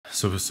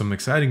So some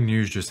exciting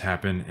news just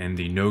happened in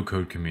the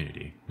no-code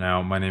community.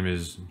 Now, my name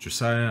is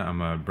Josiah. I'm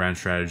a brand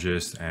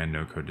strategist and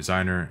no-code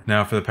designer.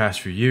 Now, for the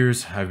past few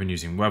years, I've been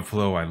using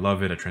Webflow. I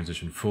love it. I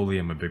transitioned fully.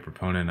 I'm a big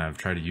proponent. I've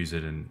tried to use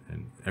it in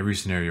every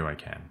scenario I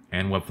can.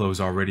 And Webflow has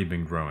already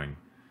been growing.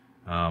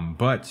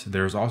 But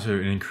there's also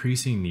an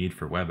increasing need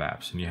for web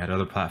apps, and you had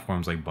other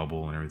platforms like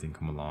Bubble and everything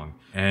come along.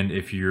 And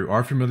if you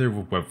are familiar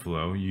with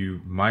Webflow, you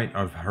might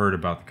have heard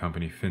about the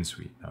company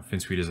Finsweet. Now,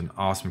 Finsweet is an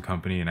awesome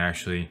company, and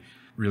actually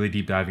really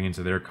deep diving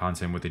into their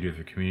content, what they do with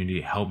the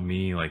community, helped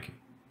me like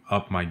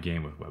up my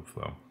game with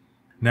Webflow.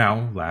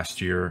 Now,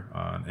 last year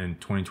in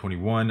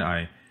 2021,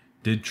 I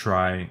did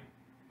try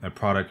a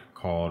product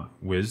called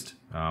Wized.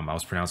 I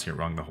was pronouncing it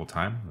wrong the whole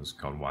time. It was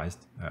called Wized.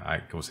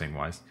 I was saying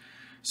Wized.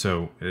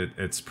 So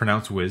it's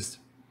pronounced Wized,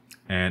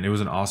 and it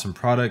was an awesome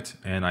product,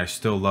 and I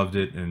still loved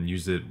it and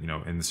used it,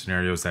 in the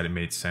scenarios that it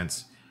made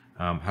sense.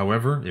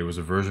 However, it was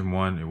a version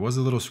 1. It was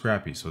a little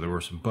scrappy, so there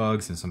were some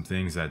bugs and some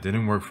things that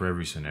didn't work for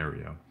every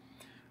scenario.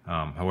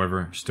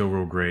 However, still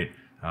real great.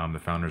 The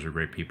founders are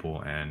great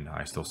people, and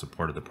I still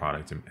supported the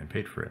product and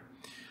paid for it.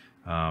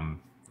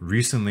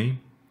 Recently,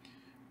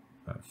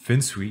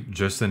 Finsweet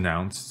just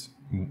announced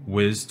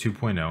Wized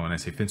 2.0, and I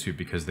say Finsweet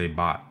because they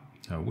bought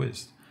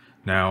Wized.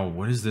 Now,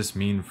 what does this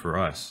mean for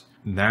us?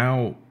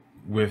 Now,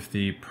 with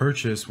the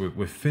purchase,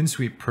 with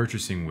Finsweet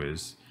purchasing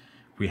Wized,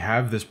 we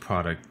have this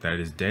product that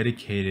is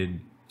dedicated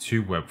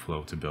to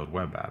Webflow to build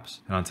web apps.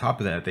 And on top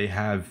of that, they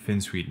have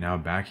Finsweet now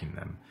backing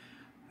them.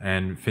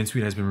 And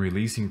Finsweet has been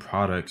releasing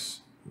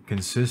products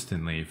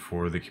consistently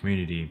for the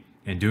community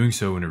and doing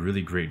so in a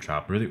really great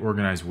job, really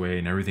organized way,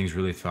 and everything's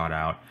really thought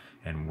out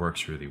and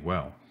works really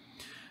well.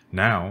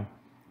 Now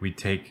we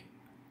take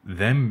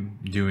them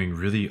doing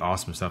really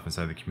awesome stuff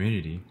inside the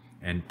community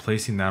and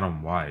placing that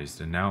on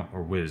Wized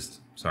or Wized.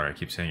 Sorry, I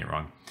keep saying it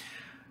wrong.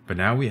 But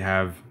now we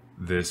have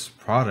this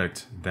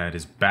product that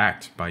is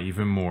backed by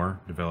even more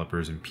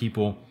developers and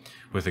people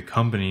with a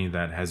company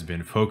that has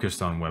been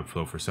focused on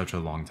Webflow for such a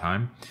long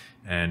time.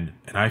 And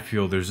I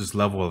feel there's this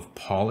level of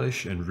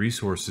polish and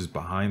resources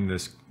behind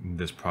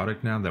this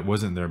product now that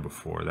wasn't there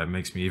before. That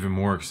makes me even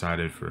more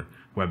excited for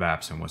web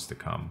apps and what's to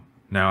come.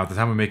 Now, at the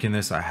time of making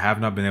this, I have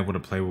not been able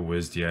to play with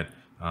Wized yet.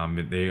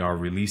 They are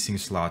releasing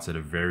slots at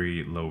a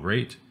very low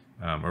rate,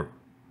 or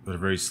at a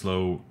very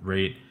slow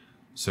rate.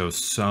 So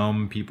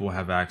some people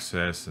have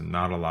access and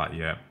not a lot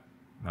yet.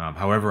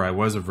 However, I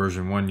was a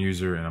version 1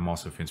 user, and I'm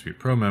also a Finsweet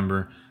Pro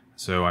member.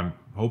 So I'm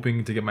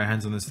hoping to get my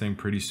hands on this thing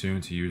pretty soon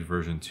to use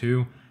version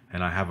 2.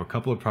 And I have a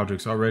couple of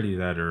projects already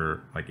that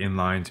are like in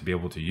line to be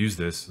able to use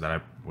this that I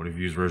would have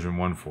used version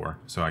 1 for.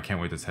 So I can't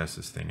wait to test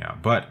this thing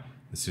out. But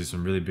this is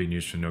some really big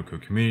news for the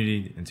no-code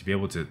community and to be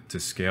able to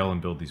scale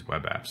and build these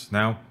web apps.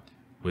 Now,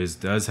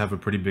 Wized does have a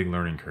pretty big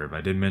learning curve.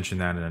 I did mention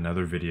that in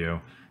another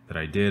video that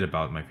I did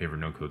about my favorite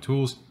no-code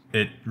tools.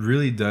 It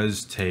really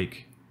does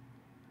take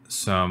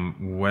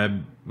some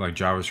web, like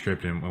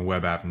JavaScript and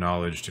web app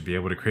knowledge to be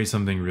able to create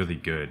something really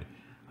good.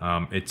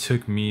 It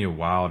took me a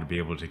while to be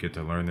able to get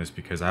to learn this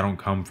because I don't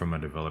come from a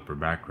developer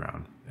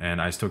background,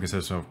 and I still consider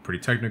myself pretty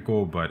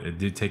technical, but it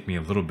did take me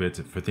a little bit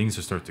for things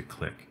to start to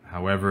click.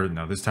 However,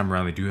 now this time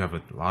around, they do have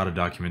a lot of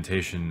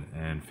documentation,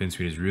 and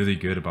Finsweet is really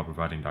good about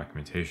providing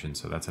documentation.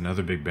 So that's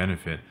another big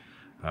benefit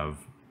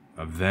of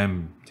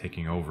them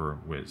taking over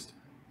Wized.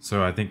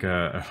 So I think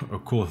a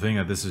cool thing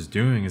that this is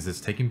doing is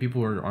it's taking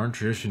people who aren't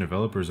traditional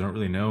developers, don't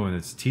really know, and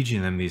it's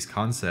teaching them these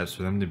concepts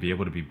for them to be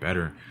able to be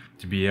better,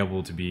 to be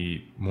able to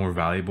be more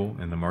valuable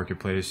in the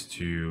marketplace,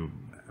 to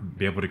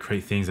be able to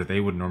create things that they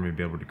would normally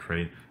be able to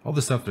create. All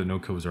the stuff that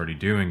no-code was already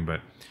doing,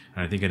 but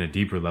I think at a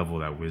deeper level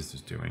that Wized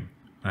is doing.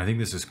 And I think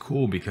this is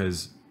cool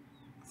because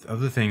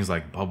other things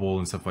like Bubble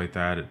and stuff like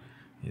that,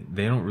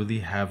 they don't really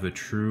have the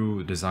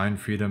true design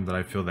freedom that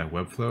I feel that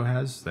Webflow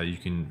has, that you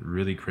can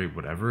really create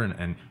whatever,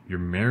 and you're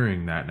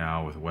marrying that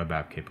now with web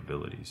app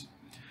capabilities.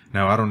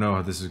 Now, I don't know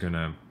how this is going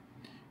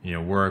to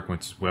work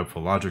once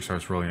Webflow logic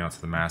starts rolling out to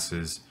the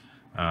masses.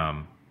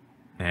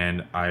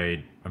 And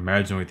I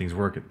imagine the way things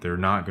work, they're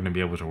not going to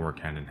be able to work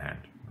hand in hand,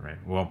 right?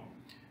 Well,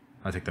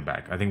 I take that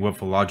back. I think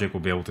Webflow logic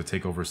will be able to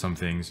take over some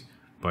things,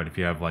 but if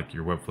you have like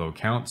your Webflow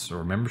accounts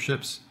or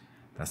memberships,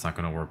 that's not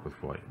going to work with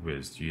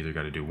Wized. You either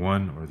got to do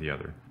one or the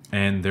other.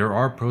 And there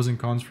are pros and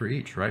cons for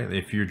each, right?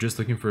 If you're just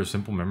looking for a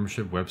simple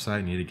membership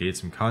website, you need to get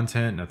some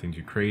content, nothing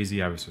too crazy,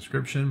 have a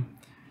subscription,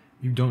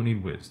 you don't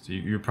need Wized.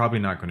 You're probably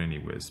not going to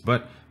need Wized.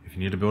 But if you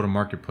need to build a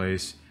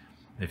marketplace,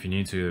 if you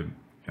need to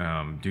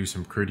do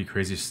some pretty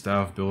crazy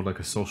stuff, build like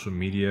a social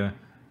media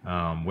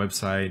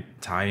website,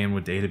 tie in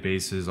with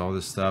databases, all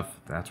this stuff,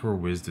 that's where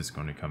Wized is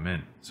going to come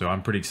in. So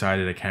I'm pretty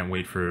excited. I can't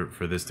wait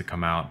for this to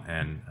come out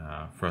and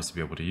for us to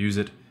be able to use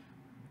it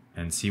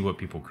and see what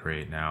people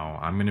create. Now,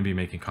 I'm going to be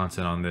making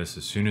content on this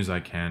as soon as I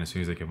can, as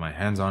soon as I get my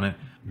hands on it,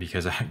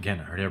 because again,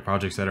 I already have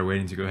projects that are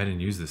waiting to go ahead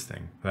and use this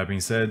thing. That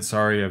being said,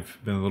 sorry, I've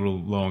been a little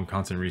low on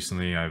content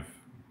recently. I've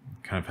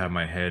kind of had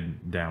my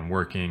head down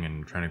working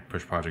and trying to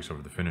push projects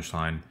over the finish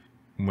line.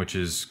 which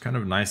is kind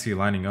of nicely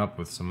lining up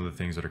with some of the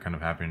things that are kind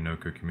of happening in the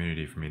no-code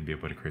community for me to be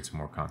able to create some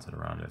more content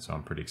around it. So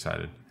I'm pretty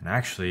excited. And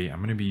actually, I'm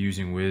going to be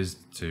using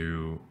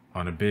Wized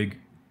on a big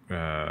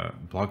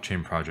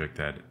blockchain project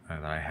that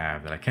I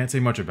have that I can't say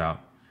much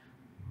about,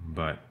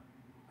 but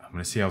I'm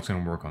going to see how it's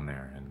going to work on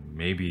there. And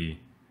maybe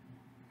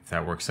if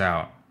that works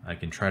out, I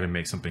can try to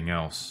make something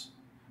else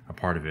a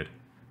part of it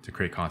to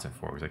create content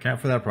for, because I can't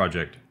for that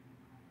project,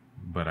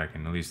 but I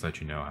can at least let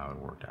you know how it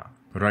worked out.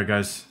 But all right,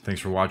 guys, thanks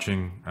for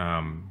watching.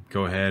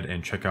 Go ahead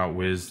and check out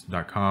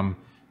Wized.com.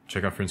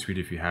 Check out Finsweet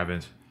if you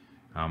haven't.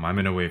 I'm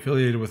in a way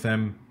affiliated with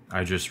them.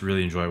 I just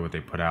really enjoy what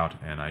they put out,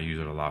 and I use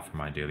it a lot for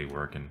my daily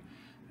work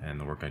and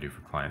the work I do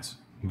for clients.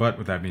 But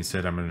with that being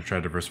said, I'm going to try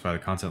to diversify the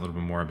content a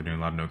little bit more. I've been doing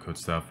a lot of no-code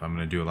stuff. I'm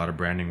going to do a lot of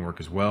branding work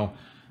as well,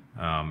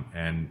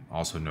 and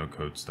also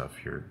no-code stuff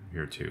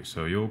here too.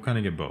 So you'll kind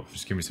of get both.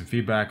 Just give me some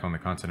feedback on the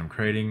content I'm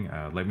creating.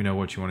 Let me know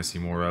what you want to see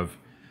more of,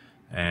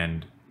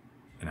 and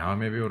how I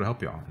may be able to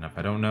help y'all. And if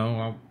I don't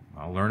know,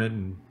 I'll learn it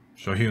and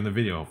show you in the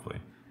video, hopefully.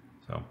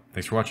 So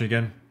thanks for watching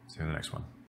again. See you in the next one.